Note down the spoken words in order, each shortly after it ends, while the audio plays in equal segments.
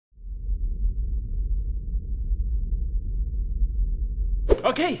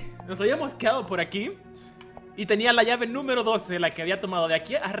Ok, nos habíamos quedado por aquí y tenía la llave número 12, la que había tomado de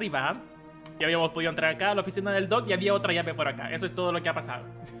aquí arriba. Y habíamos podido entrar acá a la oficina del doc y había otra llave por acá. Eso es todo lo que ha pasado.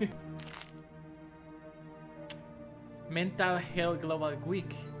 Mental Health Global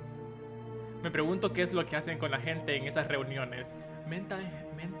Week. Me pregunto qué es lo que hacen con la gente en esas reuniones. Mental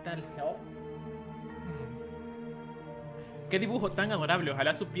Health. Qué dibujo tan adorable.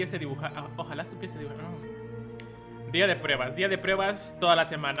 Ojalá supiese dibujar. Ojalá supiese dibujar. Día de pruebas toda la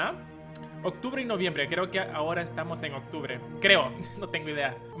semana. Octubre y noviembre. Creo que ahora estamos en octubre. Creo, no tengo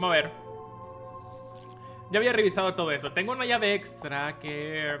idea. Vamos a ver. Ya había revisado todo eso. Tengo una llave extra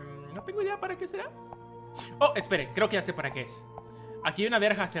que... no tengo idea para qué será. Oh, espere, creo que ya sé para qué es. Aquí hay una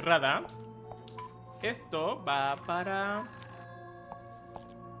verja cerrada. Esto va para...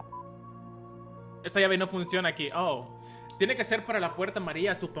 esta llave no funciona aquí. Oh, tiene que ser para la puerta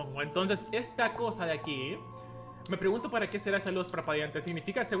amarilla, supongo. Entonces, esta cosa de aquí... me pregunto para qué será esa luz parpadeante.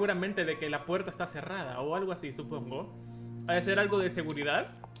 Significa seguramente de que la puerta está cerrada o algo así, supongo. Ha de ser algo de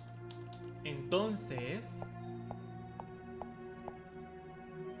seguridad. Entonces...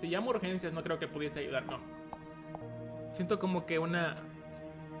 si llamo urgencias no creo que pudiese ayudar, no. Siento como que una...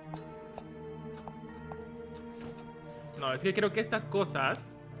 no, es que creo que estas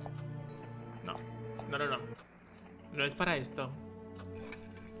cosas... no, no, no, no. No es para esto.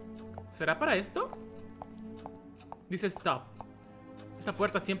 ¿Será para esto? Dice stop. Esta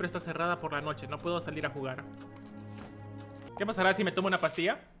puerta siempre está cerrada por la noche. No puedo salir a jugar. ¿Qué pasará si me tomo una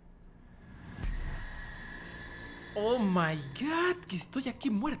pastilla? Oh my god, que estoy aquí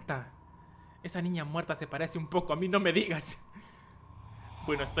muerta. Esa niña muerta se parece un poco a mí, no me digas.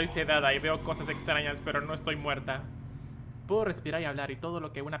 Bueno, estoy sedada y veo cosas extrañas, pero no estoy muerta. Puedo respirar y hablar y todo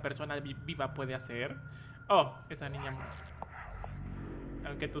lo que una persona viva puede hacer. Oh, esa niña muerta.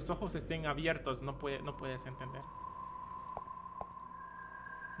 Aunque tus ojos estén abiertos, no puedes entender.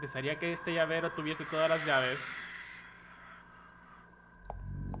 Desearía que este llavero tuviese todas las llaves.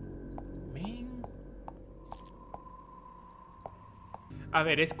 A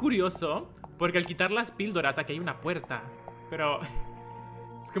ver, es curioso, porque al quitar las píldoras aquí hay una puerta. Pero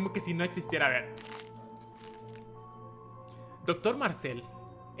es como que si no existiera. A ver. Doctor Marcel.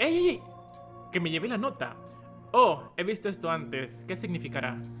 ¡Ey, ey, ey! Que me llevé la nota. Oh, he visto esto antes. ¿Qué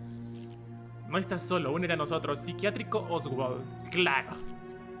significará? No estás solo, únete a nosotros. Psiquiátrico Oswald. Claro.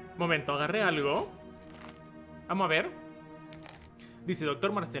 Momento, agarré algo. Vamos a ver. Dice,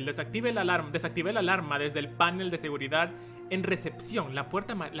 doctor Marcel, desactive la alarma desde el panel de seguridad en recepción. La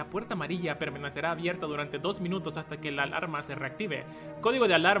puerta amarilla permanecerá abierta durante 2 minutos hasta que la alarma se reactive. Código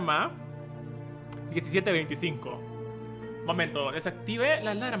de alarma 1725. Momento, desactive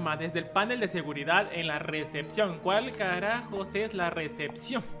la alarma desde el panel de seguridad en la recepción. ¿Cuál carajos es la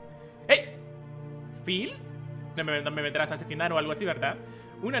recepción? ¡Hey! ¿Phil? No me vendrás a asesinar o algo así, ¿verdad?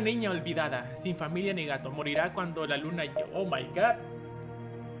 Una niña olvidada, sin familia ni gato, morirá cuando la luna... oh my god.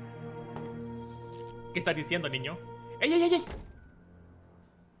 ¿Qué estás diciendo, niño? ¡Ey, ey, ey, ey!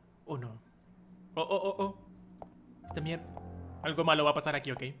 Oh, no. Oh. Esta mierda. Algo malo va a pasar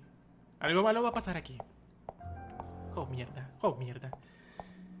aquí, ¿ok? Algo malo va a pasar aquí. Oh, mierda. Oh, mierda.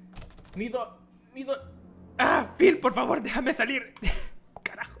 Nido. ¡Ah! Phil, por favor, déjame salir.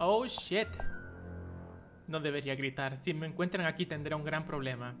 Carajo. Oh, shit. No debería gritar. Si me encuentran aquí tendré un gran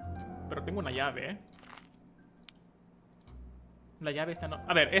problema. Pero tengo una llave, ¿eh? La llave está no...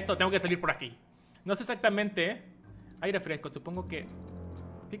 a ver, esto tengo que salir por aquí. No sé exactamente. Aire fresco, supongo que...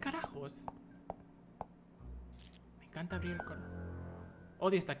 ¿qué carajos? Me encanta abrir con...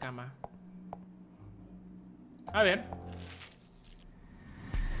 odio esta cama. A ver.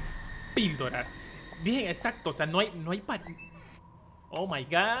 Píldoras. Bien, exacto. O sea, no hay oh my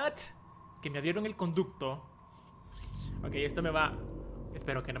god. Que me abrieron el conducto. Ok, esto me va...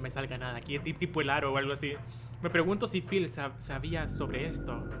 espero que no me salga nada aquí, tipo el aro o algo así. Me pregunto si Phil sabía sobre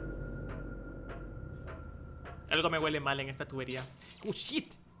esto. Algo me huele mal en esta tubería. ¡Oh,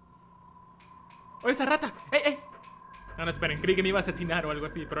 shit! ¡Oh, esa rata! ¡Ey, ey! No, esperen, creí que me iba a asesinar o algo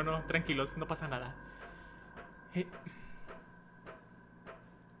así. Pero no, tranquilos, no pasa nada.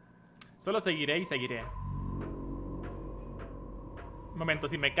 Solo seguiré y seguiré. Un momento,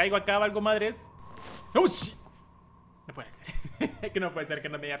 si me caigo acá algo, madres. ¡Oh, shit! No puede ser. Que no puede ser que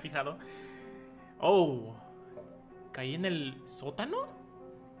no me haya fijado. Oh. ¿Caí en el sótano?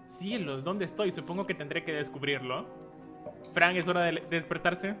 Cielos, ¿dónde estoy? Supongo que tendré que descubrirlo. Fran, es hora de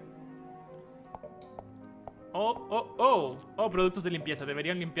despertarse. Oh, productos de limpieza.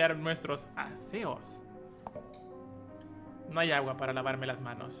 Deberían limpiar nuestros aseos. No hay agua para lavarme las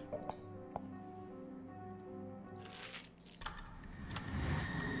manos.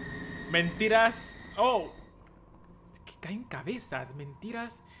 Mentiras. Oh. caen cabezas.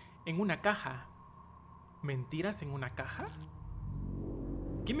 Mentiras en una caja. ¿Mentiras en una caja?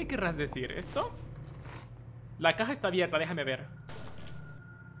 ¿Qué me querrás decir? ¿Esto? La caja está abierta, déjame ver.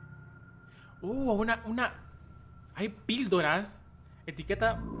 Hay píldoras.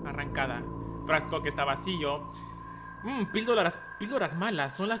 Etiqueta arrancada. Frasco que está vacío. Píldoras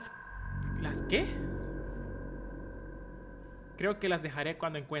malas. ¿Son las qué? Creo que las dejaré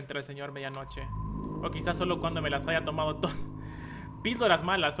cuando encuentre al señor medianoche. O quizás solo cuando me las haya tomado todo. Píldoras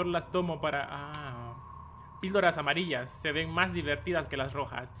malas, solo las tomo para... Píldoras amarillas se ven más divertidas que las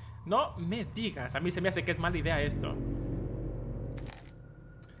rojas. No me digas, a mí se me hace que es mala idea esto.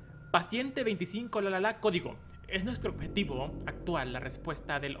 Paciente 25, código. Es nuestro objetivo actual, la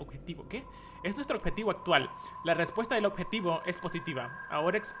respuesta del objetivo. ¿Qué? Es nuestro objetivo actual. La respuesta del objetivo es positiva.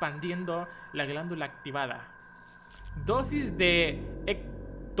 Ahora expandiendo la glándula activada. Dosis de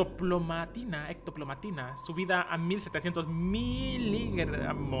ectoplomatina, subida a 1700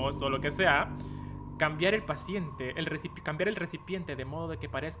 miligramos o lo que sea. Cambiar el paciente, cambiar el recipiente de modo de que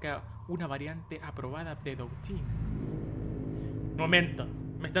parezca una variante aprobada de Doutin. Momento,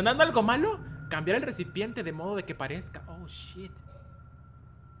 ¿me están dando algo malo? Cambiar el recipiente de modo de que parezca... Oh, shit.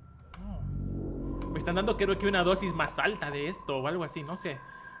 Oh. Me están dando creo que una dosis más alta de esto o algo así, no sé.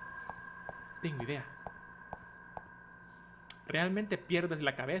 Tengo idea. Realmente pierdes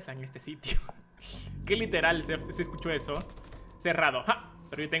la cabeza en este sitio. Qué literal se escuchó eso. Cerrado. ¡Ja!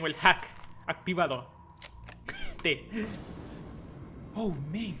 Pero yo tengo el hack activado. Oh,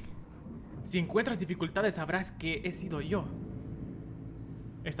 man. Si encuentras dificultades sabrás que he sido yo.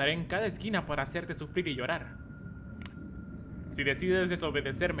 Estaré en cada esquina para hacerte sufrir y llorar. Si decides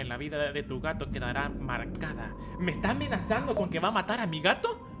desobedecerme, la vida de tu gato quedará marcada. ¿Me está amenazando con que va a matar a mi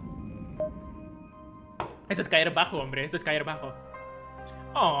gato? Eso es caer bajo, hombre. Eso es caer bajo.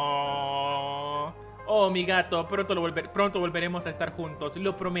 Oh, mi gato. Pronto volveremos a estar juntos.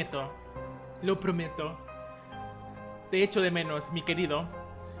 Lo prometo. Lo prometo. Te echo de menos, mi querido.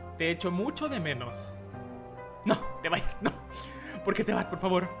 Te echo mucho de menos. No, te vayas, no. ¿Por qué te vas, por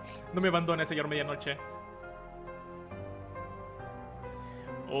favor? No me abandones, señor medianoche.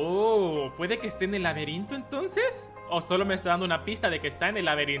 Oh, ¿puede que esté en el laberinto entonces? ¿O solo me está dando una pista de que está en el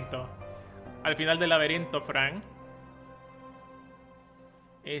laberinto? Al final del laberinto, Fran.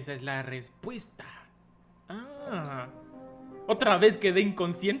 Esa es la respuesta. ¿Otra vez quedé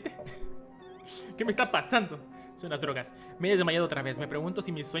inconsciente? ¿Qué me está pasando? Son las drogas. Me he desmayado otra vez. Me pregunto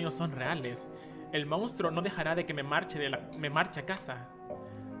si mis sueños son reales. El monstruo no dejará de que me marche a casa.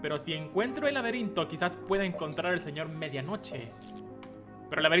 Pero si encuentro el laberinto, quizás pueda encontrar al señor medianoche.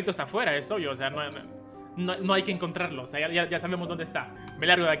 Pero el laberinto está afuera, es obvio. O sea, no hay que encontrarlo. O sea, ya sabemos dónde está. Me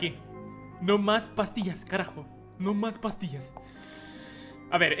largo de aquí. No más pastillas, carajo. No más pastillas.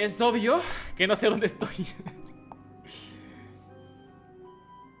 A ver, es obvio que no sé dónde estoy.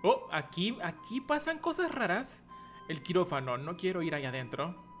 Oh, aquí pasan cosas raras. El quirófano, no quiero ir allá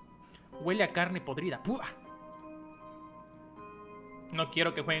adentro. Huele a carne podrida. ¡Pua! No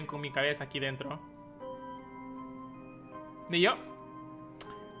quiero que jueguen con mi cabeza aquí dentro. Ni yo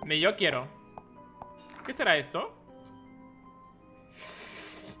quiero. ¿Qué será esto?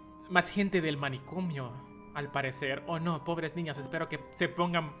 Más gente del manicomio, al parecer. Oh no, pobres niñas, espero que se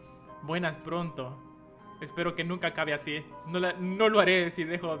pongan buenas pronto. Espero que nunca acabe así. No lo haré si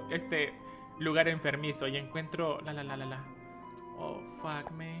dejo este lugar enfermizo y encuentro... Oh,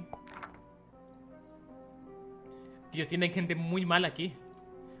 fuck me. Dios, tienen gente muy mal aquí.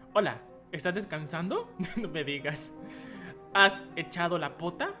 Hola, ¿estás descansando? No me digas. ¿Has echado la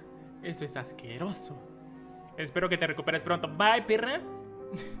pota? Eso es asqueroso. Espero que te recuperes pronto. Bye, perra.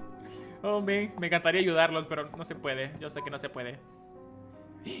 Oh, me encantaría ayudarlos, pero no se puede. Yo sé que no se puede.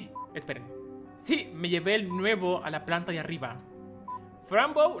 Esperen. Sí, me llevé el nuevo a la planta de arriba.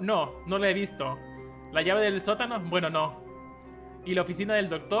 Fran Bow, no lo he visto. La llave del sótano, bueno, no. Y la oficina del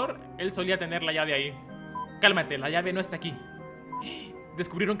doctor, él solía tener la llave ahí. Cálmate, la llave no está aquí.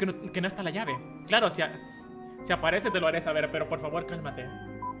 Descubrieron que no está la llave. Claro, si aparece te lo haré saber, pero por favor, cálmate.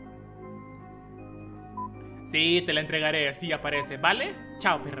 Sí, te la entregaré, sí aparece, ¿vale?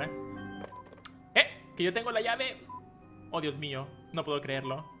 Chao, perra. Que yo tengo la llave. Oh, Dios mío, no puedo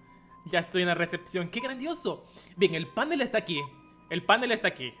creerlo. Ya estoy en la recepción, ¡qué grandioso! Bien, el panel está aquí. El panel está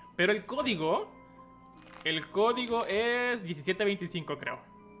aquí, pero el código es 1725, creo.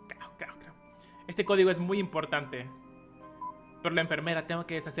 Este código es muy importante. Pero la enfermera, tengo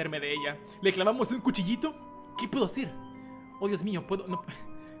que deshacerme de ella. ¿Le clavamos un cuchillito? ¿Qué puedo hacer? Oh, Dios mío, no.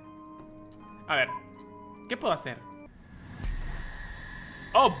 A ver, ¿qué puedo hacer?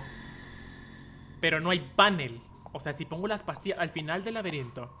 ¡Oh! Pero no hay panel. O sea, si pongo las pastillas al final del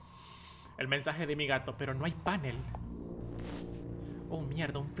laberinto. El mensaje de mi gato, pero no hay panel. Oh,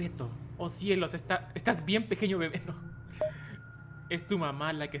 mierda, un feto. Oh, cielos, estás bien pequeño, bebé, ¿no? ¿Es tu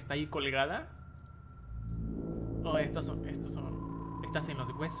mamá la que está ahí colgada? Oh, estás en los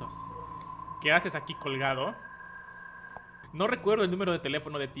huesos. ¿Qué haces aquí colgado? No recuerdo el número de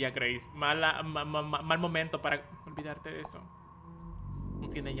teléfono de tía Grace. Mal momento para olvidarte de eso. No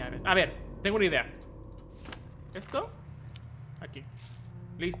tiene llaves. A ver, tengo una idea. ¿Esto? Aquí.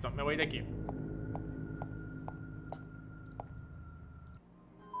 Listo, me voy de aquí.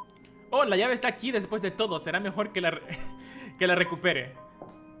 Oh, la llave está aquí después de todo. Será mejor que que la recupere.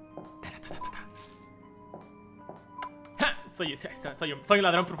 ¡Ja! Soy un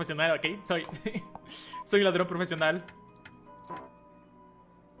ladrón profesional, ¿ok? Soy un ladrón profesional.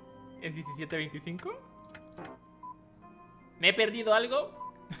 ¿Es 17:25? ¿Me he perdido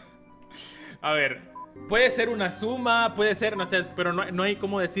algo? A ver. Puede ser una suma, puede ser, no sé, pero no hay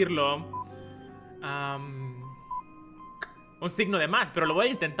cómo decirlo. Un signo de más, pero lo voy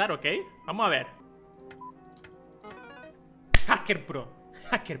a intentar, ¿ok? Vamos a ver. Hacker Pro.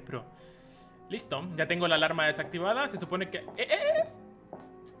 Hacker Pro. Listo, ya tengo la alarma desactivada. Se supone que...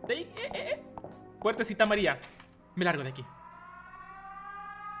 Puertecita María. Me largo de aquí.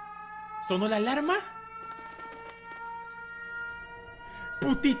 ¿Sonó la alarma?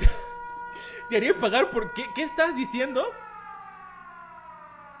 Putita. Te haría pagar por... ¿Qué estás diciendo?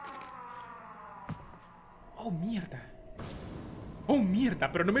 Oh, mierda. Oh,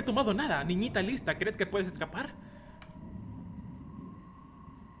 mierda, pero no me he tomado nada. Niñita lista, ¿crees que puedes escapar?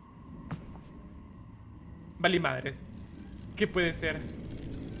 Vale, madres. ¿Qué puede ser?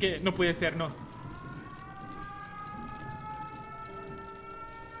 ¿Qué? No puede ser, no.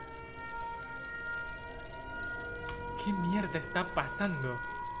 ¿Qué mierda está pasando?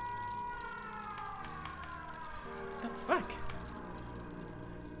 What the fuck?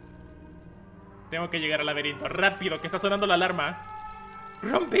 Tengo que llegar al laberinto. Rápido, que está sonando la alarma.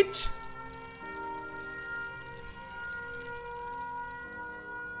 Run, bitch.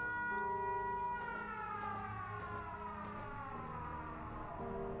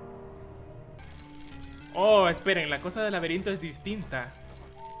 Oh, esperen, la cosa del laberinto es distinta.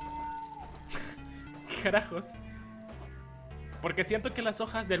 ¿Qué carajos? Porque siento que las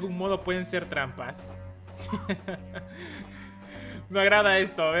hojas de algún modo pueden ser trampas. Me agrada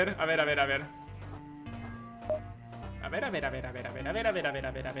esto, a ver. A ver.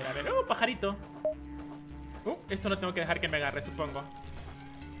 Oh, pajarito. Esto no tengo que dejar que me agarre, supongo.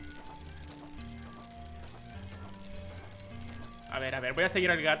 A ver, voy a seguir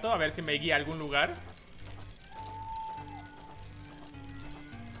al gato, a ver si me guía a algún lugar.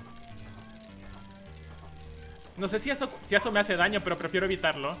 No sé si eso me hace daño, pero prefiero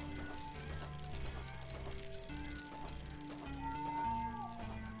evitarlo.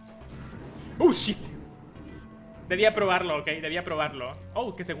 ¡Oh, shit! Debía probarlo, ok, debía probarlo.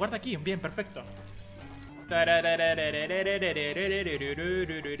 Oh, que se guarda aquí, bien, perfecto. A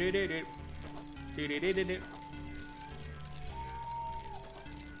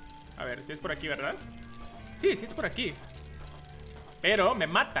ver, si es por aquí, ¿verdad? Sí, es por aquí. Pero me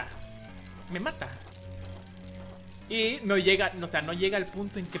mata. Me mata. Y no llega, o sea, no llega al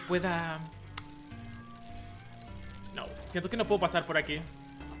punto en que pueda... No, siento que no puedo pasar por aquí.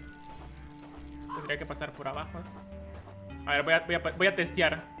 Tendría que pasar por abajo. A ver, voy a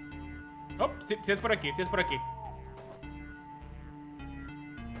testear. Oh, sí es por aquí, sí es por aquí.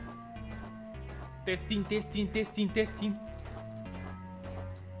 Testing.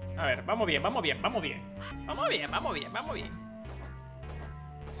 A ver, vamos bien.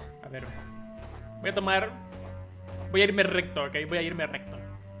 A ver, voy a irme recto, ok,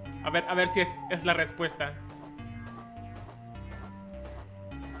 A ver si es la respuesta.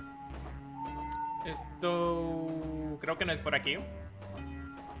 Esto... creo que no es por aquí.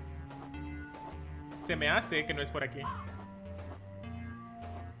 Se me hace que no es por aquí.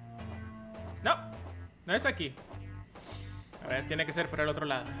 No es aquí. A ver, tiene que ser por el otro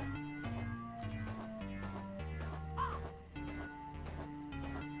lado.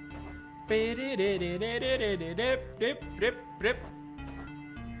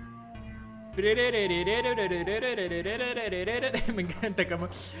 Me encanta como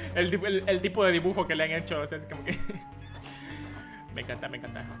el tipo de dibujo que le han hecho, o sea, es como que... me encanta.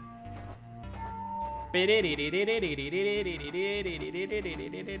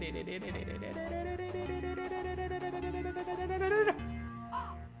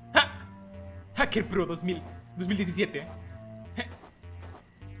 Hacker Pro 2017.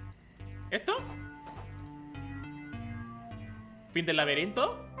 ¿Esto? ¿Fin del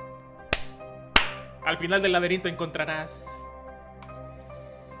laberinto? Al final del laberinto encontrarás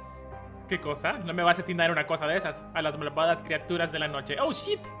 ¿Qué cosa? No me va a asesinar una cosa de esas. A las malvadas criaturas de la noche. ¡Oh,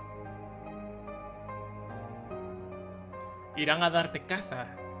 shit! Irán a darte caza.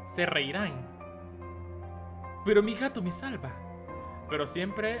 Se reirán. Pero mi gato me salva. Pero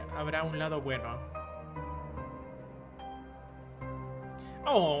siempre habrá un lado bueno.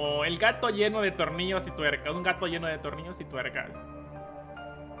 Oh, el gato lleno de tornillos y tuercas. Un gato lleno de tornillos y tuercas.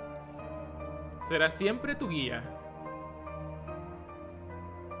 Será siempre tu guía.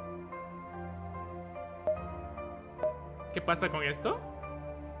 ¿Qué pasa con esto?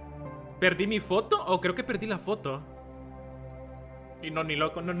 ¿Perdí mi foto? O creo que perdí la foto. Y no, ni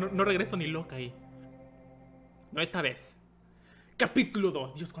loco. No regreso ni loca ahí. No esta vez. Capítulo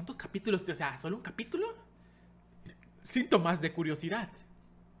 2. Dios, ¿cuántos capítulos? O sea, ¿solo un capítulo? Síntomas de curiosidad.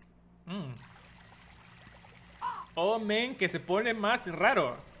 Oh, men, que se pone más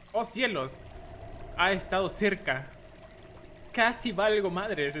raro. Oh, cielos. Ha estado cerca. Casi valgo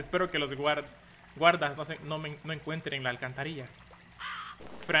madres. Espero que los guardas no encuentren la alcantarilla.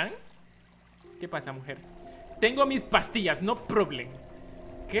 ¿Fran? ¿Qué pasa, mujer? Tengo mis pastillas, no problem.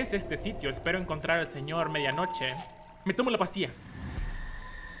 ¿Qué es este sitio? Espero encontrar al señor medianoche. Me tomo la pastilla.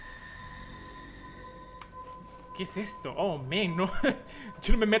 ¿Qué es esto? Oh, man, no.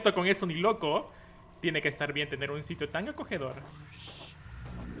 Yo no me meto con eso ni loco. Tiene que estar bien tener un sitio tan acogedor.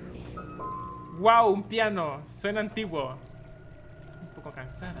 Wow, un piano. Suena antiguo. Un poco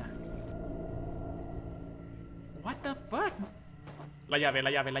cansada. What the fuck? La llave.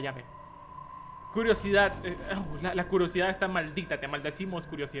 Curiosidad. La curiosidad está maldita. Te maldecimos,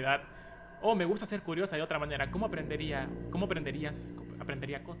 curiosidad. Oh, me gusta ser curiosa de otra manera. ¿Cómo aprendería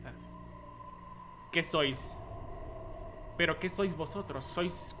cosas? ¿Qué sois? ¿Pero qué sois vosotros?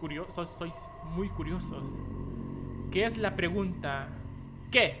 Sois muy curiosos. ¿Qué es la pregunta?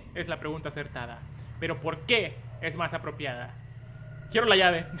 ¿Qué es la pregunta acertada? Pero ¿por qué es más apropiada? Quiero la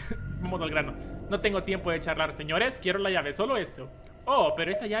llave. Vamos al grano. No tengo tiempo de charlar, señores. Quiero la llave, solo eso. Oh,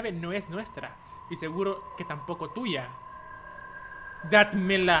 pero esta llave no es nuestra. Y seguro que tampoco tuya.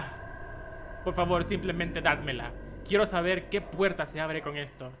 Dádmela. Por favor, simplemente dádmela. Quiero saber qué puerta se abre con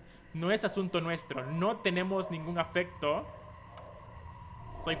esto. No es asunto nuestro. No tenemos ningún afecto.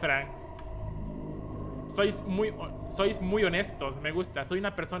 Soy Fran. Sois muy honestos. Me gusta. Soy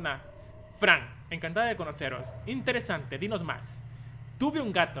una persona. Fran, encantada de conoceros. Interesante, dinos más. Tuve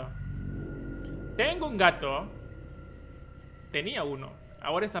un gato. Tengo un gato. Tenía uno.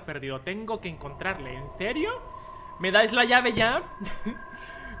 Ahora está perdido. Tengo que encontrarle. ¿En serio? ¿Me dais la llave ya?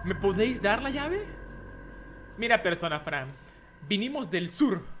 ¿Me podéis dar la llave? Mira, persona Fran. Vinimos del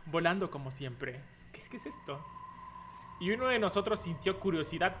sur, volando como siempre. ¿Qué es esto? Y uno de nosotros sintió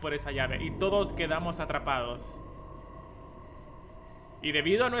curiosidad por esa llave. Y todos quedamos atrapados. Y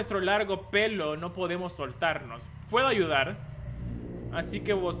debido a nuestro largo pelo no podemos soltarnos. ¿Puedo ayudar? Así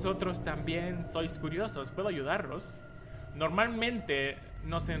que vosotros también sois curiosos. ¿Puedo ayudarlos? Normalmente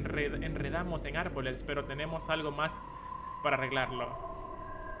nos enredamos en árboles, pero tenemos algo más para arreglarlo.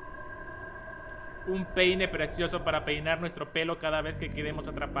 Un peine precioso para peinar nuestro pelo cada vez que quedemos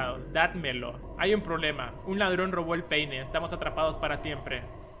atrapados. Dádmelo. Hay un problema. Un ladrón robó el peine. Estamos atrapados para siempre.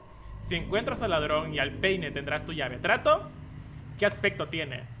 Si encuentras al ladrón y al peine, tendrás tu llave. ¿Trato? ¿Qué aspecto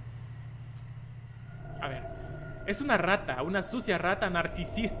tiene? A ver. Es una rata, una sucia rata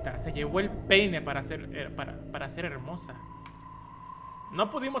narcisista. Se llevó el peine para ser hermosa. No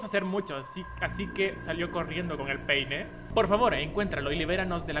pudimos hacer mucho, así que salió corriendo con el peine. Por favor, encuéntralo y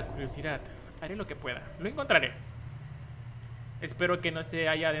libéranos de la curiosidad. Haré lo que pueda. Lo encontraré. Espero que no se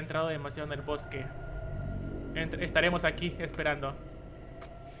haya adentrado demasiado en el bosque. Estaremos aquí esperando.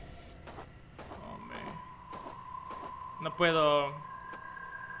 Hombre. No puedo...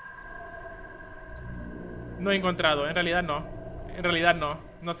 No he encontrado. En realidad no.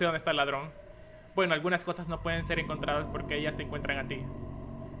 No sé dónde está el ladrón. Bueno, algunas cosas no pueden ser encontradas porque ellas te encuentran a ti.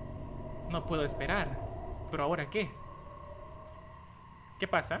 No puedo esperar. ¿Pero ahora qué? ¿Qué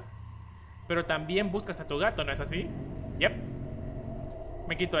pasa? Pero también buscas a tu gato, ¿no es así? Yep.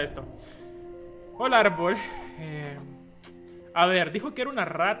 Me quito esto. Hola, árbol. A ver, dijo que era una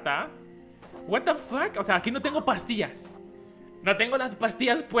rata. What the fuck? O sea, aquí no tengo pastillas. No tengo las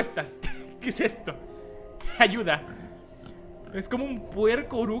pastillas puestas. ¿Qué es esto? Ayuda. ¿Es como un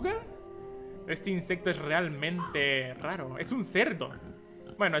puerco oruga? Este insecto es realmente raro. Es un cerdo.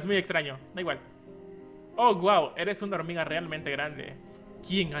 Bueno, es muy extraño. Da igual. Oh, wow. Eres una hormiga realmente grande.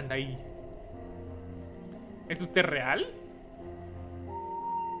 ¿Quién anda ahí? ¿Es usted real?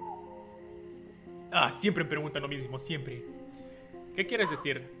 Ah, siempre me preguntan lo mismo. Siempre. ¿Qué quieres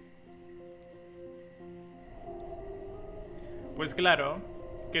decir? Pues claro,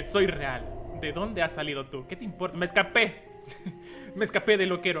 que soy real. ¿De dónde has salido tú? ¿Qué te importa? Me escapé. Me escapé del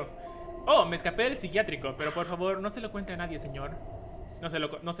loquero. Oh, me escapé del psiquiátrico, pero por favor, no se lo cuente a nadie, señor. No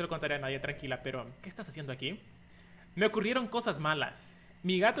se lo contaré a nadie, tranquila, pero ¿qué estás haciendo aquí? Me ocurrieron cosas malas.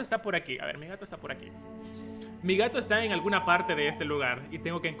 Mi gato está por aquí. A ver, mi gato está por aquí. Mi gato está en alguna parte de este lugar y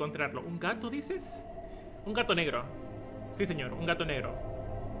tengo que encontrarlo. ¿Un gato, dices? Un gato negro. Sí, señor, un gato negro.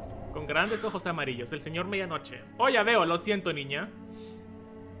 Con grandes ojos amarillos, el señor Medianoche. Oh, ya veo, lo siento, niña.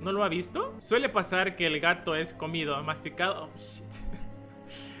 ¿No lo ha visto? Suele pasar que el gato es comido, masticado. Oh, shit.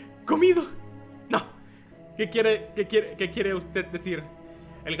 ¿Comido? No. ¿Qué quiere usted decir?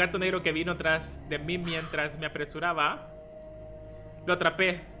 El gato negro que vino tras de mí mientras me apresuraba. Lo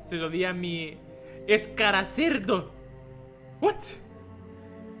atrapé. Se lo di a mi escaracerdo. ¿What?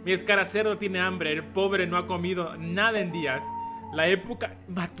 Mi escaracerdo tiene hambre. El pobre no ha comido nada en días. La época...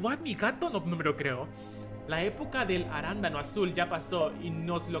 ¿Mató a mi gato? No me lo creo. La época del arándano azul ya pasó y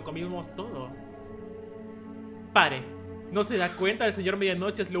nos lo comimos todo. Pare. ¿No se da cuenta? El señor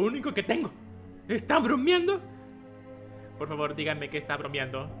Medianoche es lo único que tengo. ¿Está bromeando? Por favor, díganme que está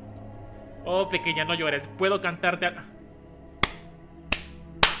bromeando. Oh, pequeña, no llores. Puedo cantarte a...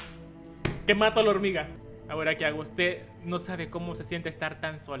 Que mato a la hormiga. Ahora, ¿qué hago? Usted no sabe cómo se siente estar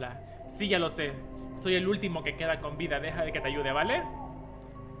tan sola. Sí, ya lo sé. Soy el último que queda con vida. Deja de que te ayude, ¿vale?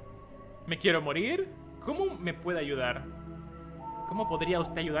 ¿Me quiero morir? ¿Cómo me puede ayudar? ¿Cómo podría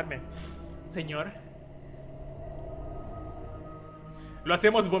usted ayudarme, señor? Lo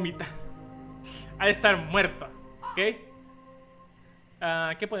hacemos vomitar. Ha de estar muerto, ¿ok?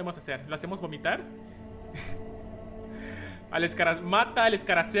 ¿Qué podemos hacer? ¿Lo hacemos vomitar? Mata al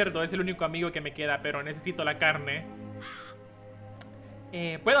escaracerdo. Es el único amigo que me queda, pero necesito la carne.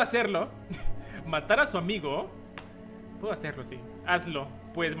 ¿Puedo hacerlo? ¿Matar a su amigo? Puedo hacerlo, sí. Hazlo,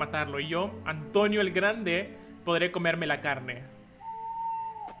 puedes matarlo. Y yo, Antonio el Grande, podré comerme la carne.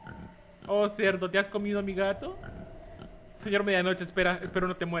 Oh, cerdo, ¿te has comido a mi gato? Señor Medianoche, espero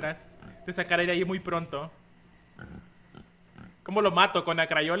no te mueras. Te sacaré de ahí muy pronto. ¿Cómo lo mato? ¿Con la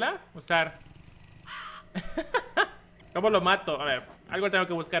crayola? Usar. ¿Cómo lo mato? A ver, algo tengo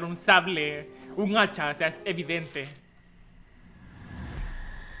que buscar. Un sable, un hacha, o sea, es evidente.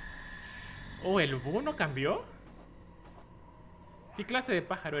 Oh, ¿el búho no cambió? ¿Qué clase de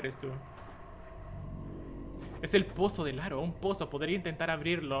pájaro eres tú? Es el pozo del aro, un pozo. Podría intentar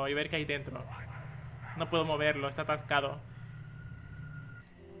abrirlo y ver qué hay dentro. No puedo moverlo, está atascado.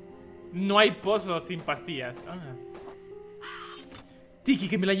 No hay pozo sin pastillas. Tiki,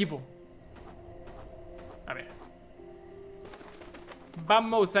 que me la llevo. A ver.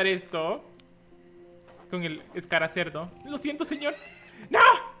 Vamos a usar esto con el escaracerdo. Lo siento, señor. ¡No!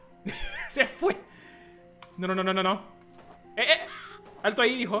 Se fue. No. Alto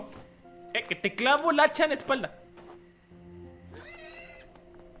ahí, dijo. Que te clavo la hacha en la espalda.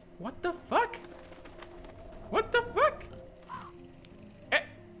 What the fuck? What the fuck?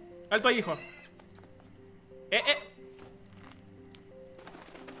 Alto ahí, hijo.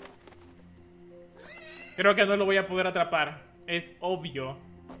 Creo que no lo voy a poder atrapar. Es obvio.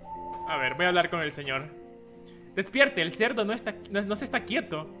 A ver, voy a hablar con el señor. Despierte, el cerdo no se está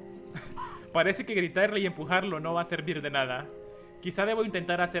quieto. Parece que gritarle y empujarlo no va a servir de nada. Quizá debo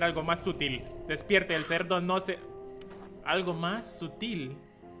intentar hacer algo más sutil. Despierte, el cerdo no se... Algo más sutil.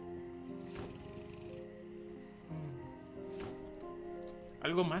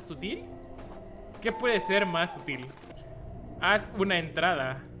 ¿Algo más sutil? ¿Qué puede ser más sutil? Haz una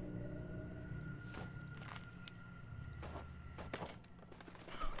entrada.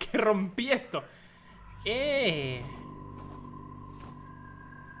 ¡Que rompí esto!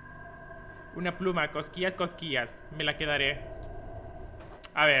 Una pluma, cosquillas, cosquillas. Me la quedaré.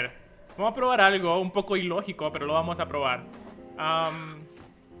 A ver, vamos a probar algo un poco ilógico, pero lo vamos a probar.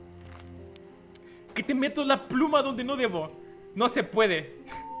 ¿Que te meto la pluma donde no debo? No se puede.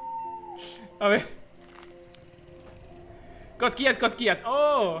 A ver. Cosquillas, cosquillas.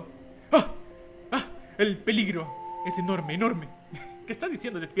 ¡Oh! El peligro es enorme, enorme. ¿Qué estás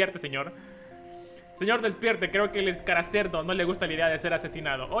diciendo? Despierte, señor. Señor, despierte. Creo que el escaracerdo no le gusta la idea de ser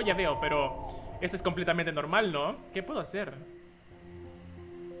asesinado. Oh, ya veo, pero eso es completamente normal, ¿no? ¿Qué puedo hacer?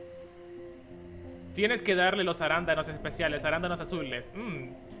 Tienes que darle los arándanos especiales, arándanos azules.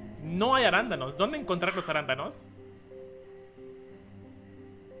 No hay arándanos. ¿Dónde encontrar los arándanos?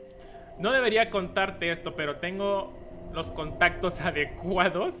 No debería contarte esto, pero tengo los contactos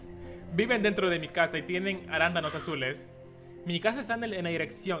adecuados. Viven dentro de mi casa y tienen arándanos azules. Mi casa está en la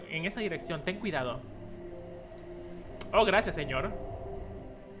dirección, en esa dirección. Ten cuidado. Oh, gracias, señor.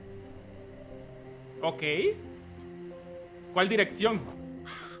 Ok. ¿Cuál dirección?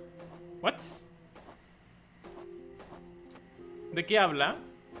 What? ¿De qué habla?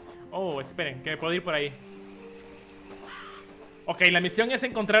 Oh, esperen, que puedo ir por ahí. Ok, la misión es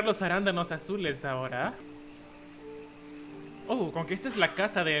encontrar los arándanos azules ahora. Oh, con que esta es la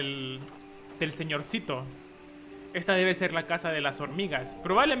casa del señorcito. Esta debe ser la casa de las hormigas.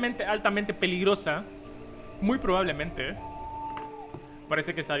 Probablemente altamente peligrosa. Muy probablemente.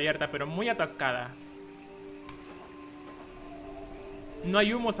 Parece que está abierta, pero muy atascada. No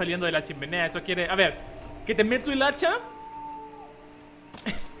hay humo saliendo de la chimenea. Eso quiere... A ver, ¿que te meto el hacha?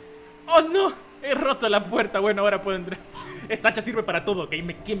 ¡Oh, no! He roto la puerta. Bueno, ahora puedo entrar. Esta hacha sirve para todo, ¿ok?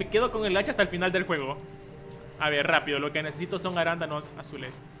 Me quedo con el hacha hasta el final del juego. A ver, rápido. Lo que necesito son arándanos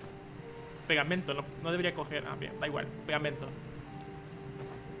azules. Pegamento. No debería coger... Ah, bien. Da igual. Pegamento.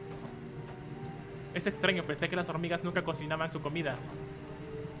 Es extraño. Pensé que las hormigas nunca cocinaban su comida.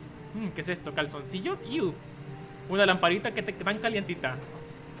 ¿Qué es esto? ¿Calzoncillos? ¡Ew! Una lamparita que te dan calientita.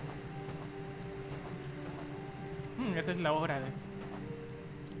 Esa es la hora de...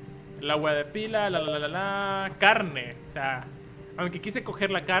 El agua de pila, carne. O sea, aunque quise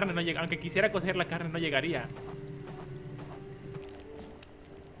coger la carne, no llega. Aunque quisiera coger la carne, no llegaría.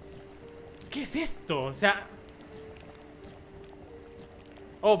 ¿Qué es esto? O sea...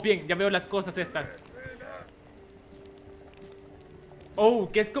 Oh, bien, ya veo las cosas estas. Oh,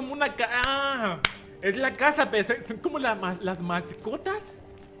 que es como una... ¡Ah! Es la casa, son como las mascotas.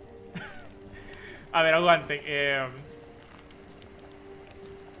 A ver, aguanten.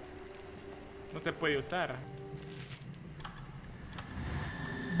 No se puede usar.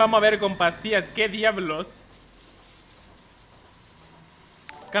 Vamos a ver con pastillas. ¿Qué diablos?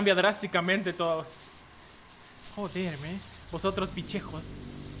 Cambia drásticamente todo. Joderme. Vosotros pichejos.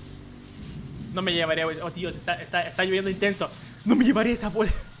 No me llevaré... Oh, Dios, está lloviendo intenso. No me llevaré esa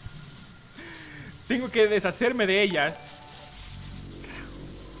bola. Tengo que deshacerme de ellas.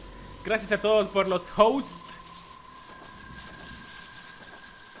 Gracias a todos por los hosts.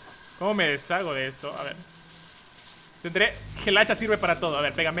 ¿Cómo me deshago de esto? A ver. Tendré... El hacha sirve para todo. A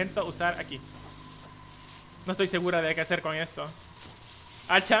ver, pegamento, usar aquí. No estoy segura de qué hacer con esto.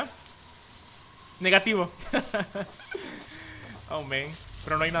 Hacha. Negativo. Oh, man.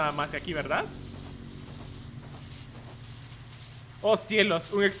 Pero no hay nada más aquí, ¿verdad? Oh,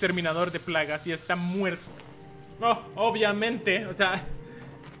 cielos. Un exterminador de plagas y está muerto. Oh, obviamente. O sea...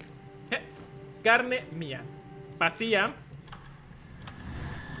 Carne mía. Pastilla.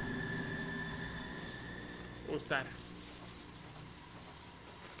 Usar.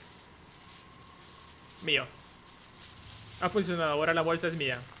 Mío. Ha funcionado, ahora la bolsa es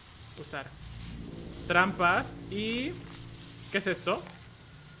mía. Usar. Trampas y... ¿Qué es esto?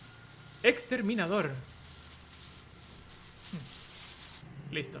 Exterminador.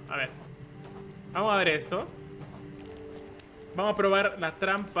 Listo, a ver. Vamos a ver esto. Vamos a probar la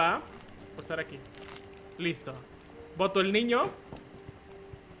trampa. Usar aquí. Listo. Boto el niño.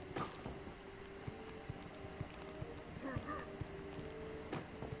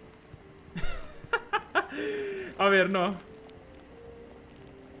 A ver, no.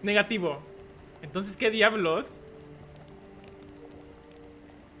 Negativo. Entonces, ¿qué diablos?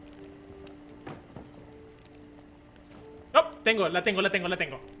 Oh, la tengo.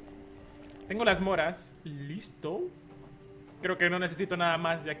 Tengo las moras. Listo. Creo que no necesito nada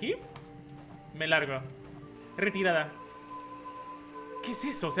más de aquí. Me largo. Retirada. ¿Qué es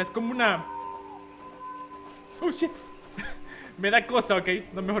eso? O sea, es como una... Oh, shit. Me da cosa, ok.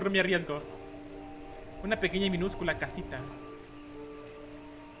 No, mejor no me arriesgo. Una pequeña y minúscula casita.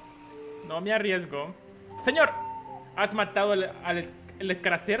 No me arriesgo. Señor, ¿has matado el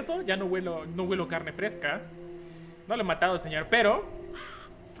escaracerdo? Ya no huelo carne fresca. No lo he matado, señor, pero...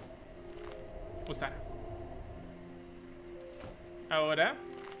 Usar. Ahora...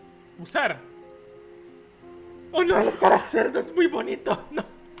 Usar. ¡Oh, no! El escaracerdo es muy bonito. No.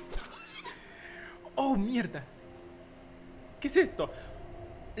 ¡Oh, mierda! ¿Qué es esto?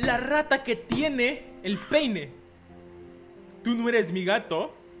 La rata que tiene el peine. ¿Tú no eres mi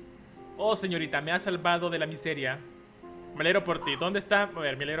gato? Oh, señorita, me has salvado de la miseria. Me alegro por ti. ¿Dónde está? A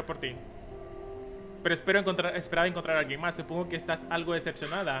ver, me alegro por ti. Pero esperaba encontrar a alguien más. Supongo que estás algo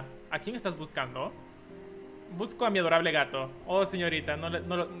decepcionada. ¿A quién estás buscando? Busco a mi adorable gato. Oh, señorita,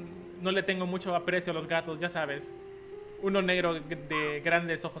 no le tengo mucho aprecio a los gatos, ya sabes. Uno negro de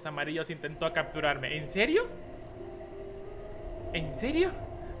grandes ojos amarillos intentó capturarme. ¿En serio? ¿En serio?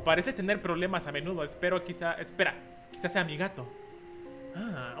 Pareces tener problemas a menudo. Espera, quizás sea mi gato.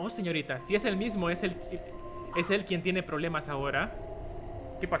 Ah, oh, señorita, si es el mismo, es él quien tiene problemas ahora.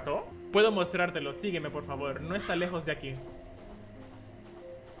 ¿Qué pasó? Puedo mostrártelo, sígueme por favor. No está lejos de aquí.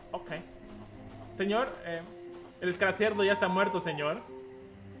 Ok. Señor, el escaracerdo ya está muerto, señor.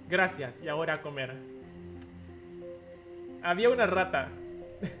 Gracias, y ahora a comer. Había una rata.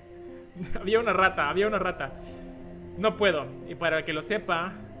 Había una rata. No puedo. Y para que lo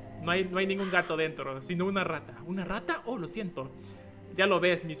sepa, no hay ningún gato dentro, sino una rata. ¿Una rata? Oh, lo siento. Ya lo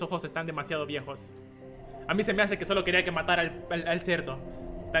ves, mis ojos están demasiado viejos. A mí se me hace que solo quería que matara al cerdo.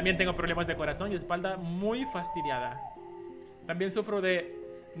 También tengo problemas de corazón y espalda muy fastidiada. También sufro de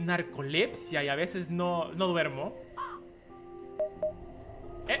narcolepsia y a veces no duermo.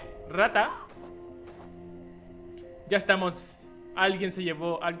 Rata. Ya estamos. Alguien se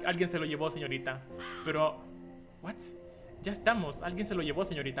lo llevó, señorita. Pero... ¿what? Ya estamos. Alguien se lo llevó,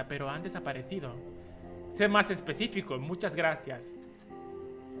 señorita, pero han desaparecido. Sé más específico. Muchas gracias.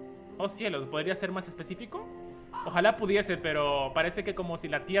 Oh cielos, ¿podría ser más específico? Ojalá pudiese, pero parece que como si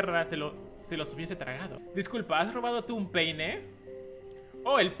la tierra se los hubiese tragado. Disculpa, ¿has robado tú un peine?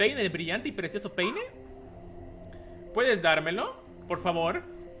 Oh, el peine, el brillante y precioso peine. ¿Puedes dármelo? Por favor.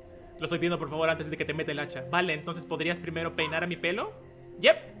 Lo estoy pidiendo por favor antes de que te meta el hacha. Vale, entonces ¿podrías primero peinar a mi pelo?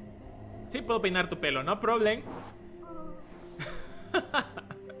 Yep. Sí, puedo peinar tu pelo, no problem.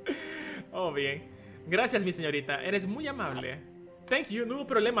 Oh, bien. Gracias, mi señorita, eres muy amable. Thank you, no hubo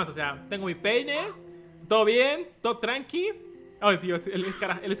problemas, o sea, tengo mi peine. Todo bien, todo tranqui. Ay, Dios, él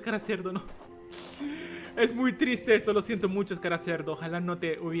es cara cerdo, no. Es muy triste esto, lo siento mucho, es cara cerdo. Ojalá no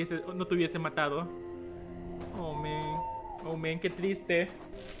te hubiese matado. Oh, man, qué triste.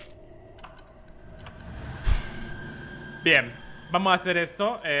 Bien, vamos a hacer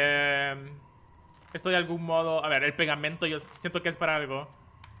esto. Esto de algún modo... A ver, el pegamento yo siento que es para algo.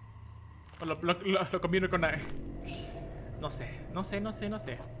 Lo combino con... No sé.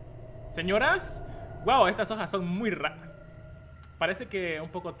 Señoras, wow, estas hojas son muy raras. Parece que un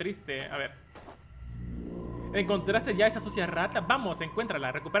poco triste. A ver. ¿Encontraste ya esa sucia rata? Vamos,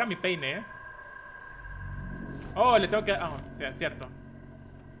 encuéntrala, recupera mi peine. Oh, le tengo que... oh, sí, es cierto.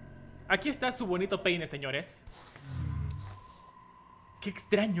 Aquí está su bonito peine, señores. Qué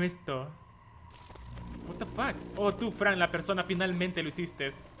extraño esto. What the fuck. Oh, tú, Fran, la persona, finalmente lo hiciste.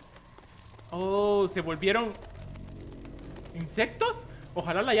 Oh, se volvieron insectos.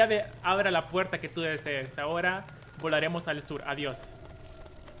 Ojalá la llave abra la puerta que tú desees. Ahora volaremos al sur. Adiós.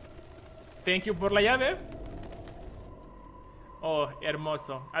 Thank you por la llave. Oh,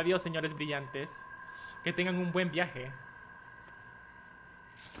 hermoso. Adiós, señores brillantes. Que tengan un buen viaje.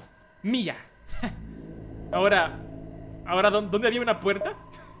 Mía. Ahora, ¿dónde había una puerta?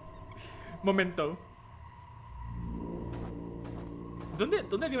 Momento.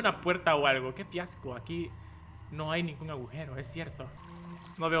 ¿Dónde había una puerta o algo? Qué fiasco. Aquí no hay ningún agujero, es cierto.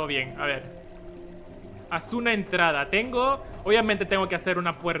 No veo bien, a ver. Haz una entrada. Obviamente tengo que hacer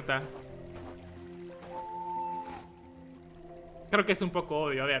una puerta. Creo que es un poco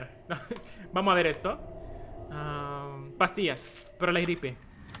obvio, a ver. Vamos a ver esto. Pastillas para la gripe.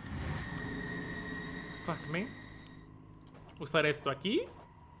 Fuck me. Usar esto aquí.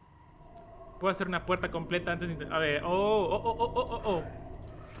 Puedo hacer una puerta completa antes de... A ver, oh.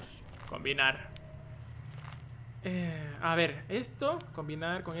 Combinar. A ver, esto,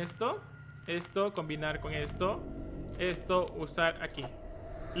 combinar con esto. Esto, combinar con esto. Esto, usar aquí.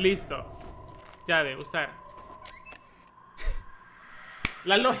 Listo. Llave, usar.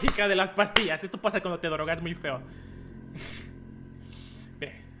 La lógica de las pastillas. Esto pasa cuando te drogas muy feo.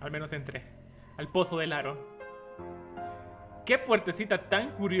 Ve, al menos entré al pozo del aro. Qué puertecita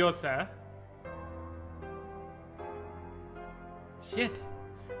tan curiosa. Shit.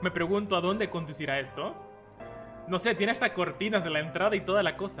 Me pregunto a dónde conducirá esto. No sé, tiene hasta cortinas de la entrada y toda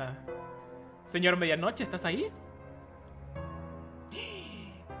la cosa. Señor Medianoche, ¿estás ahí?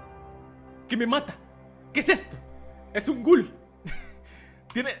 ¿Qué me mata? ¿Qué es esto? Es un ghoul.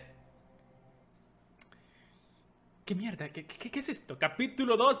 Tiene... ¿Qué mierda? ¿Qué es esto?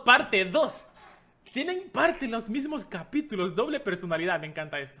 Capítulo 2, parte 2. Tienen parte los mismos capítulos. Doble personalidad, me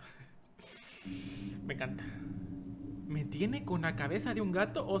encanta esto. Me encanta. ¿Me tiene con la cabeza de un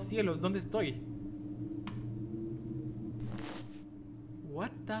gato? Oh cielos, ¿dónde estoy?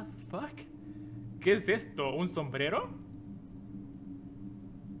 What the fuck? ¿Qué es esto? ¿Un sombrero?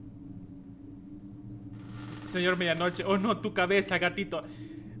 Señor Medianoche. Oh no, tu cabeza, gatito.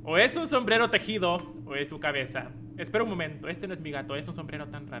 O es un sombrero tejido o es su cabeza. Espera un momento, este no es mi gato. Es un sombrero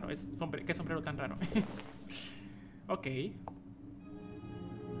tan raro. ¿Qué sombrero tan raro? Ok.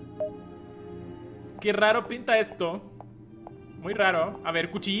 Qué raro pinta esto. Muy raro. A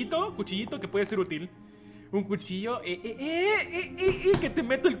ver, cuchillito que puede ser útil. Un cuchillo. Que te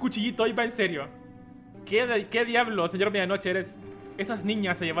meto el cuchillito. Ahí va en serio. ¿Qué diablo, señor Medianoche, eres? Esas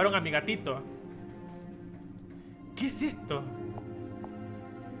niñas se llevaron a mi gatito. ¿Qué es esto?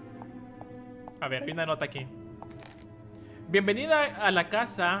 A ver, hay una nota aquí. Bienvenida a la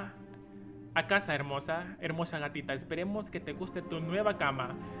casa A casa, hermosa. Hermosa gatita. Esperemos que te guste tu nueva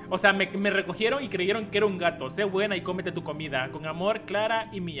cama. O sea, me recogieron y creyeron que era un gato. Sé buena y cómete tu comida. Con amor, Clara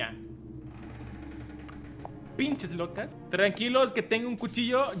y Mía. Pinches locas. Tranquilos, que tengo un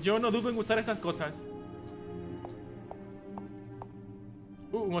cuchillo. Yo no dudo en usar estas cosas.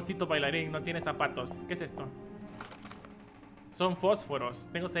 Un osito bailarín. No tiene zapatos. ¿Qué es esto? Son fósforos.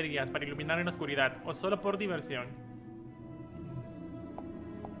 Tengo cerillas para iluminar en la oscuridad. O solo por diversión.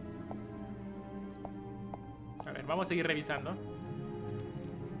 A ver, vamos a seguir revisando.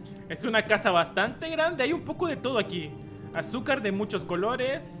 Es una casa bastante grande. Hay un poco de todo aquí. Azúcar de muchos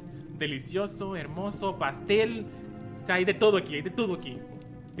colores. Delicioso, hermoso, pastel. O sea, hay de todo aquí, hay de todo aquí.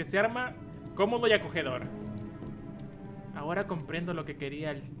 Que se arma cómodo y acogedor. Ahora comprendo lo que quería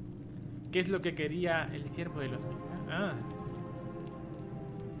el... ¿Qué es lo que quería el siervo de los... Ah.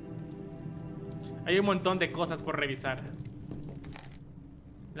 Hay un montón de cosas por revisar.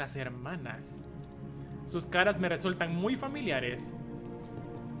 Las hermanas. Sus caras me resultan muy familiares.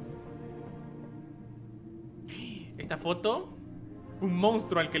 Esta foto... Un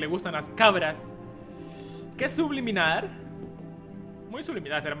monstruo al que le gustan las cabras. ¿Qué subliminar? Muy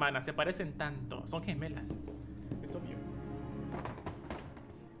subliminar, las hermanas. Se parecen tanto. Son gemelas. Es obvio.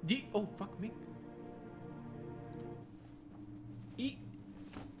 Oh, fuck me. Y...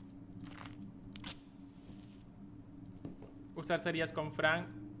 usar cerillas con Fran.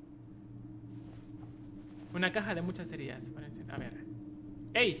 Una caja de muchas cerillas. A ver.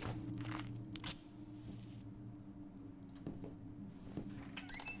 ¡Ey!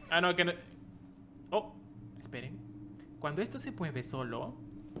 Ah, no, que no... Oh, esperen. Cuando esto se mueve solo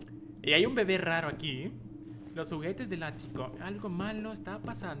y hay un bebé raro aquí, los juguetes del ático, algo malo está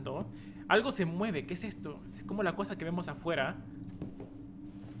pasando. Algo se mueve, ¿qué es esto? Es como la cosa que vemos afuera.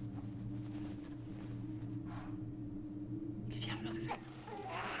 ¿Qué diablos es eso?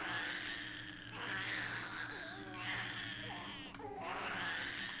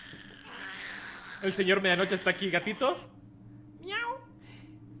 El señor medianoche está aquí, gatito.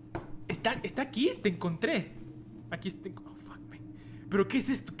 ¿Está aquí? Te encontré. Aquí está. Oh, fuck me. ¿Pero qué es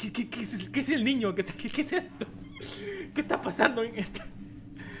esto? ¿Qué es el niño? ¿Qué es esto? ¿Qué está pasando en esta?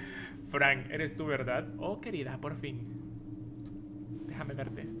 Fran, eres tú, ¿verdad? Oh, querida, por fin. Déjame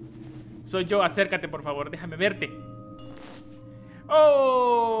verte. Soy yo, acércate, por favor. Déjame verte.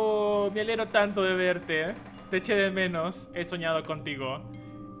 Oh, me alegro tanto de verte. Te eché de menos. He soñado contigo.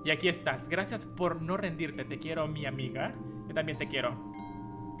 Y aquí estás. Gracias por no rendirte. Te quiero, mi amiga. Yo también te quiero.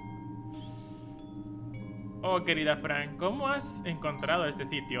 Oh, querida Fran, ¿cómo has encontrado este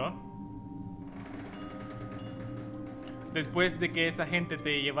sitio? Después de que esa gente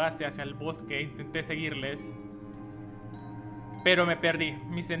te llevase hacia el bosque, intenté seguirles. Pero me perdí.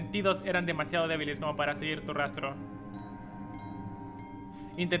 Mis sentidos eran demasiado débiles como para seguir tu rastro.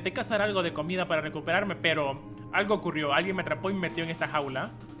 Intenté cazar algo de comida para recuperarme, pero algo ocurrió. Alguien me atrapó y me metió en esta jaula.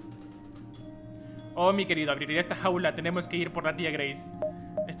 Oh, mi querido, abriré esta jaula. Tenemos que ir por la tía Grace.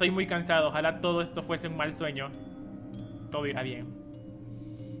 Estoy muy cansado. Ojalá todo esto fuese un mal sueño. Todo irá bien.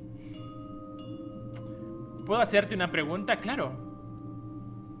 ¿Puedo hacerte una pregunta? Claro.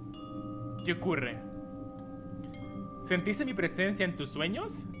 ¿Qué ocurre? ¿Sentiste mi presencia en tus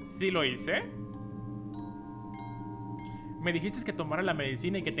sueños? Sí lo hice. Me dijiste que tomara la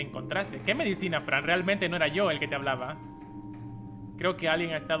medicina y que te encontrase. ¿Qué medicina, Fran? Realmente no era yo el que te hablaba. Creo que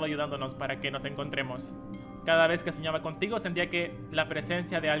alguien ha estado ayudándonos para que nos encontremos. Cada vez que soñaba contigo sentía que la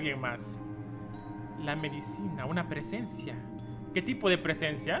presencia de alguien más. La medicina, una presencia. ¿Qué tipo de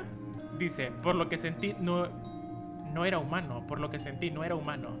presencia? Dice, por lo que sentí no era humano. Por lo que sentí no era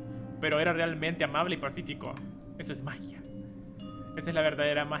humano. Pero era realmente amable y pacífico. Eso es magia. Esa es la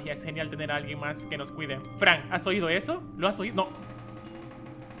verdadera magia. Es genial tener a alguien más que nos cuide. Fran, ¿has oído eso? ¿Lo has oído? No.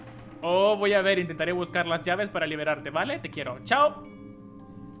 Oh, voy a ver. Intentaré buscar las llaves para liberarte, ¿vale? Te quiero. ¡Chao!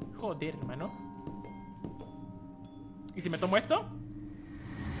 Joder, hermano. ¿Y si me tomo esto?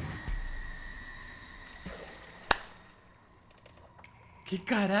 ¿Qué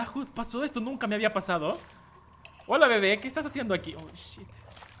carajos pasó? Esto nunca me había pasado. Hola, bebé. ¿Qué estás haciendo aquí? Oh, shit.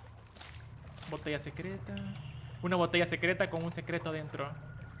 Botella secreta. Una botella secreta con un secreto dentro.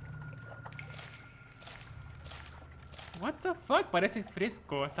 What the fuck? Parece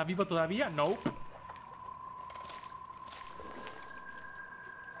fresco. ¿Está vivo todavía? No.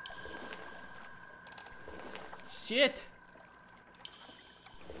 Shit.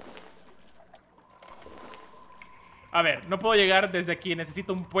 A ver, no puedo llegar desde aquí.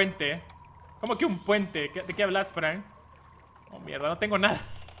 Necesito un puente. ¿Cómo que un puente? ¿De qué hablas, Frank? Oh, mierda, no tengo nada.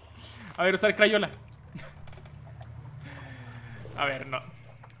 A ver, usar crayola. A ver, no.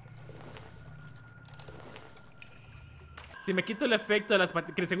 Si me quito el efecto de las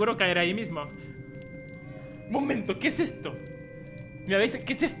patillas, que seguro caerá ahí mismo. Momento, ¿qué es esto? Mira, dice,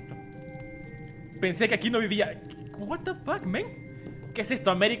 ¿qué es esto? Pensé que aquí no vivía. What the fuck, man? ¿Qué es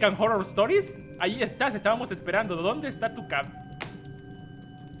esto? American Horror Stories. Ahí estás, estábamos esperando. ¿Dónde está tu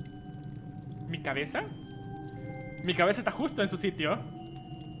 ¿Mi cabeza? Mi cabeza está justo en su sitio.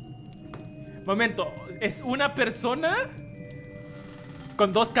 Momento, ¿es una persona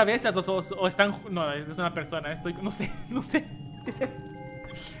con dos cabezas o están... No, es una persona. Estoy... No sé. ¿Qué es esto?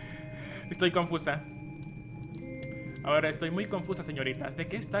 Estoy confusa. Ahora estoy muy confusa, señoritas. ¿De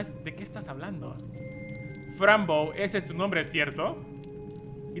qué estás hablando? Fran Bow, ese es tu nombre, ¿cierto?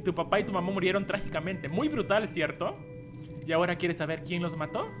 Y tu papá y tu mamá murieron trágicamente. Muy brutal, ¿cierto? ¿Y ahora quieres saber quién los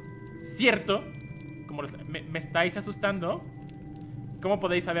mató? ¿Cierto? ¿Me estáis asustando? ¿Cómo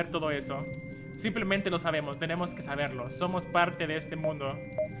podéis saber todo eso? Simplemente lo sabemos, tenemos que saberlo. Somos parte de este mundo.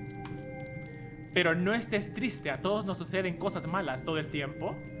 Pero no estés triste, a todos nos suceden cosas malas todo el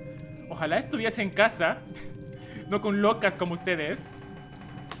tiempo. Ojalá estuviese en casa, no con locas como ustedes.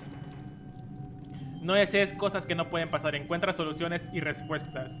 No desees cosas que no pueden pasar, encuentra soluciones y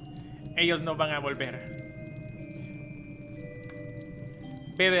respuestas. Ellos no van a volver.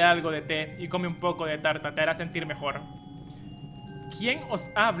 Bebe algo de té y come un poco de tarta, te hará sentir mejor. ¿Quién os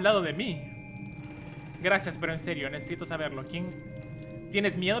ha hablado de mí? Gracias, pero en serio, necesito saberlo. ¿Quién?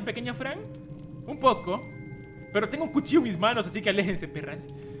 ¿Tienes miedo, pequeño Fran? Un poco. Pero tengo un cuchillo en mis manos, así que aléjense, perras.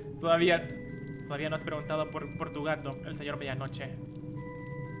 Todavía no has preguntado por tu gato, el señor Medianoche.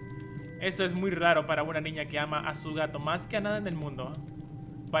 Eso es muy raro para una niña que ama a su gato más que a nada en el mundo.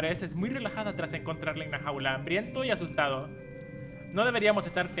 Pareces muy relajada tras encontrarle en la jaula, hambriento y asustado. ¿No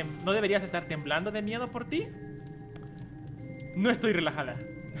deberías estar temblando de miedo por ti? No estoy relajada.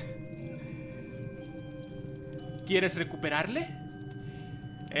 ¿Quieres recuperarle?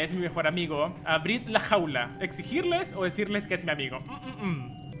 Es mi mejor amigo. Abrid la jaula. ¿Exigirles o decirles que es mi amigo?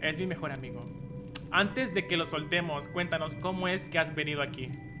 Es mi mejor amigo. Antes de que lo soltemos, cuéntanos cómo es que has venido aquí.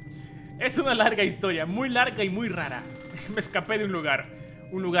 Es una larga historia, muy larga y muy rara. Me escapé de un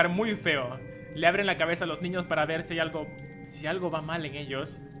lugar muy feo. Le abren la cabeza a los niños para ver si algo va mal en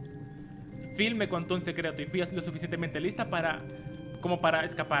ellos. Phil me contó un secreto y fui lo suficientemente lista como para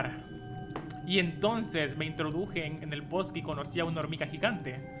escapar. Y entonces me introduje en el bosque y conocí a una hormiga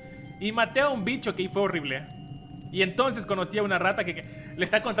gigante. Y maté a un bicho que fue horrible. Y entonces conocí a una rata que le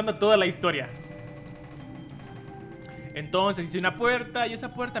está contando toda la historia. Entonces hice una puerta y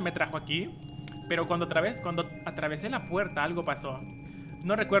esa puerta me trajo aquí. Pero cuando atravesé la puerta algo pasó.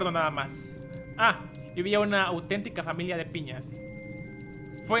 No recuerdo nada más. Ah, y vi a una auténtica familia de piñas.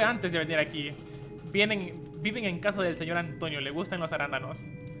 Fue antes de venir aquí. Viven en casa del señor Antonio, le gustan los arándanos.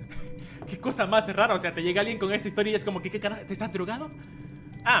 Qué cosa más rara, o sea, te llega alguien con esta historia y es como que, ¿qué carajo? ¿Te estás drogado?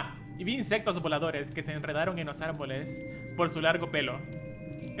 Ah, y vi insectos voladores que se enredaron en los árboles por su largo pelo.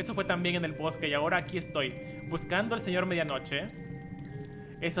 Eso fue también en el bosque y ahora aquí estoy, buscando al señor Medianoche.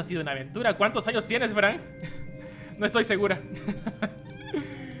 Eso ha sido una aventura. ¿Cuántos años tienes, Fran? No estoy segura.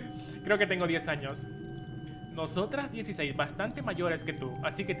 Creo que tengo 10 años. Nosotras 16, bastante mayores que tú,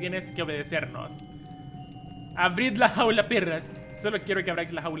 así que tienes que obedecernos. Abrid la jaula, perras. Solo quiero que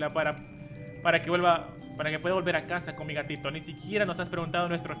abráis la jaula para que pueda volver a casa con mi gatito. Ni siquiera nos has preguntado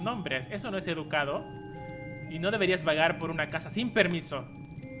nuestros nombres. Eso no es educado. Y no deberías vagar por una casa sin permiso.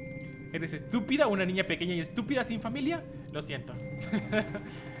 ¿Eres estúpida? ¿Una niña pequeña y estúpida sin familia? Lo siento.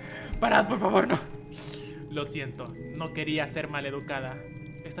 Parad, por favor, no. Lo siento, no quería ser maleducada.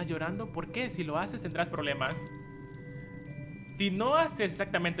 ¿Estás llorando? ¿Por qué? Si lo haces tendrás problemas. Si no haces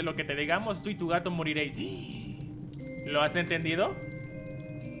exactamente lo que te digamos, tú y tu gato moriréis. ¿Lo has entendido?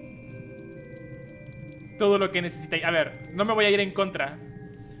 Todo lo que necesitáis. A ver, no me voy a ir en contra.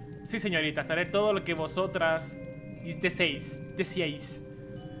 Sí, señoritas, haré todo lo que vosotras deseéis.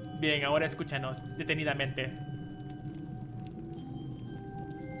 Bien, ahora escúchanos detenidamente.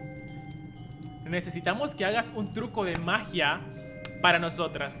 Necesitamos que hagas un truco de magia para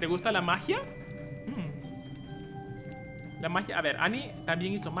nosotras. ¿Te gusta la magia? La magia... A ver, Annie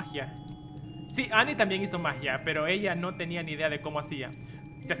también hizo magia. Sí, Annie también hizo magia, pero ella no tenía ni idea de cómo se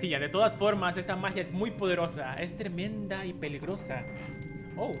hacía. De todas formas, esta magia es muy poderosa. Es tremenda y peligrosa.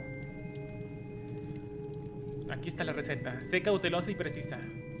 Oh. Aquí está la receta. Sé cautelosa y precisa.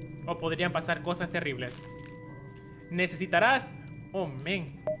 O podrían pasar cosas terribles. Necesitarás... Oh,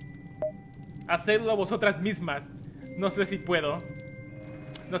 men. Hacedlo vosotras mismas. No sé si puedo.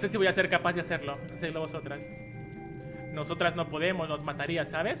 No sé si voy a ser capaz de hacerlo. Hacedlo vosotras. Nosotras no podemos, nos mataría,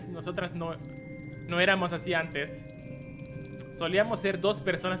 ¿sabes? Nosotras no éramos así antes. Solíamos ser dos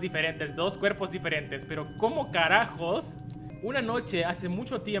personas diferentes, dos cuerpos diferentes. Pero ¿cómo carajos? Una noche, hace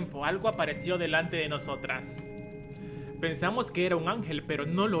mucho tiempo, algo apareció delante de nosotras. Pensamos que era un ángel, pero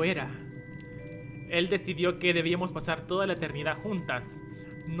no lo era. Él decidió que debíamos pasar toda la eternidad juntas.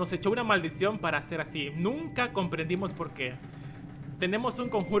 Nos echó una maldición para hacer así. Nunca comprendimos por qué. Tenemos un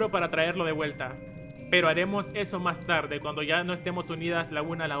conjuro para traerlo de vuelta, pero haremos eso más tarde, cuando ya no estemos unidas la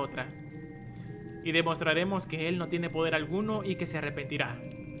una a la otra. Y demostraremos que él no tiene poder alguno y que se arrepentirá.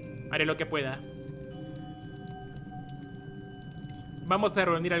 Haré lo que pueda. Vamos a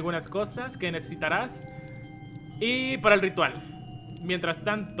reunir algunas cosas que necesitarás y para el ritual. Mientras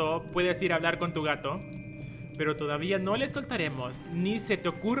tanto, puedes ir a hablar con tu gato, pero todavía no le soltaremos. Ni se te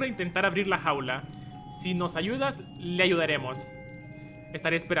ocurra intentar abrir la jaula. Si nos ayudas, le ayudaremos.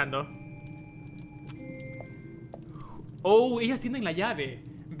 Estaré esperando. Oh, ellas tienen la llave.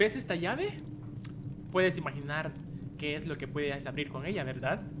 ¿Ves esta llave? Puedes imaginar qué es lo que puedes abrir con ella,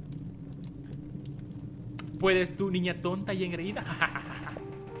 ¿verdad? ¿Puedes tú, niña tonta y engreída?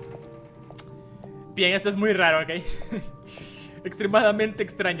 Bien, esto es muy raro, ¿ok? Extremadamente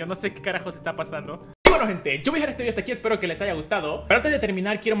extraño, no sé qué carajos está pasando. Bueno, gente, yo voy a dejar este video hasta aquí, espero que les haya gustado. Pero antes de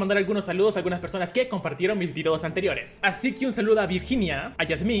terminar, quiero mandar algunos saludos a algunas personas que compartieron mis videos anteriores. Así que un saludo a Virginia, a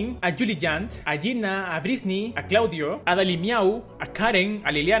Yasmin, a Julie Jant, a Gina, a Brisney, a Claudio, a Dali Miau, a Karen,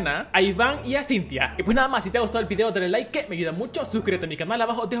 a Liliana, a Iván y a Cintia. Y pues nada más, si te ha gustado el video, dale like, que me ayuda mucho. Suscríbete a mi canal,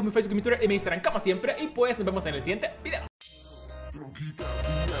 abajo dejo mi Facebook, mi Twitter y mi Instagram como siempre. Y pues nos vemos en el siguiente video.